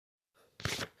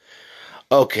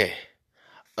Okay.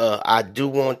 I do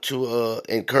want to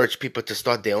encourage people to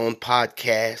start their own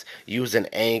podcast using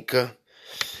Anchor,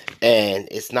 and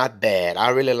it's not bad.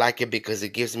 I really like it because it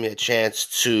gives me a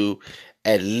chance to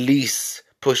at least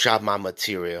push out my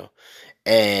material,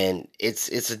 and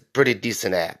it's a pretty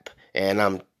decent app. And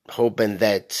I'm hoping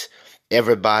that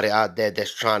everybody out there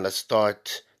that's trying to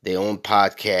start their own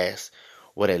podcast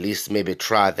would at least maybe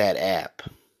try that app.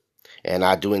 And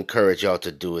I do encourage y'all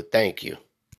to do it. Thank you.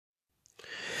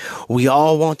 We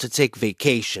all want to take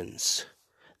vacations.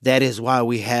 That is why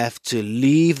we have to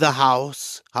leave the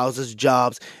houses,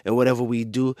 jobs, and whatever we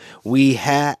do. We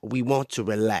want to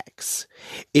relax.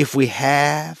 If we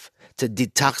have to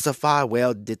detoxify,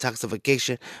 well,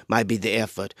 detoxification might be the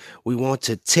effort. We want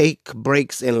to take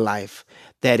breaks in life.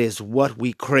 That is what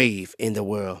we crave in the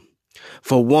world.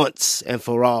 For once and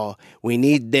for all, we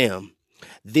need them.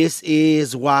 This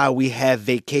is why we have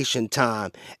vacation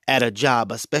time at a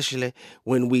job, especially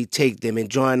when we take them,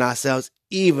 enjoying ourselves,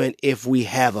 even if we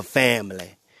have a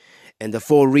family. And the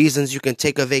four reasons you can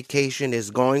take a vacation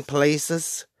is going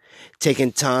places,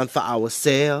 taking time for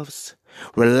ourselves,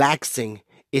 relaxing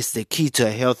is the key to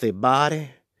a healthy body,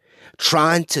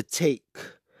 trying to take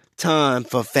time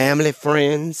for family,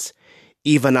 friends,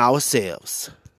 even ourselves.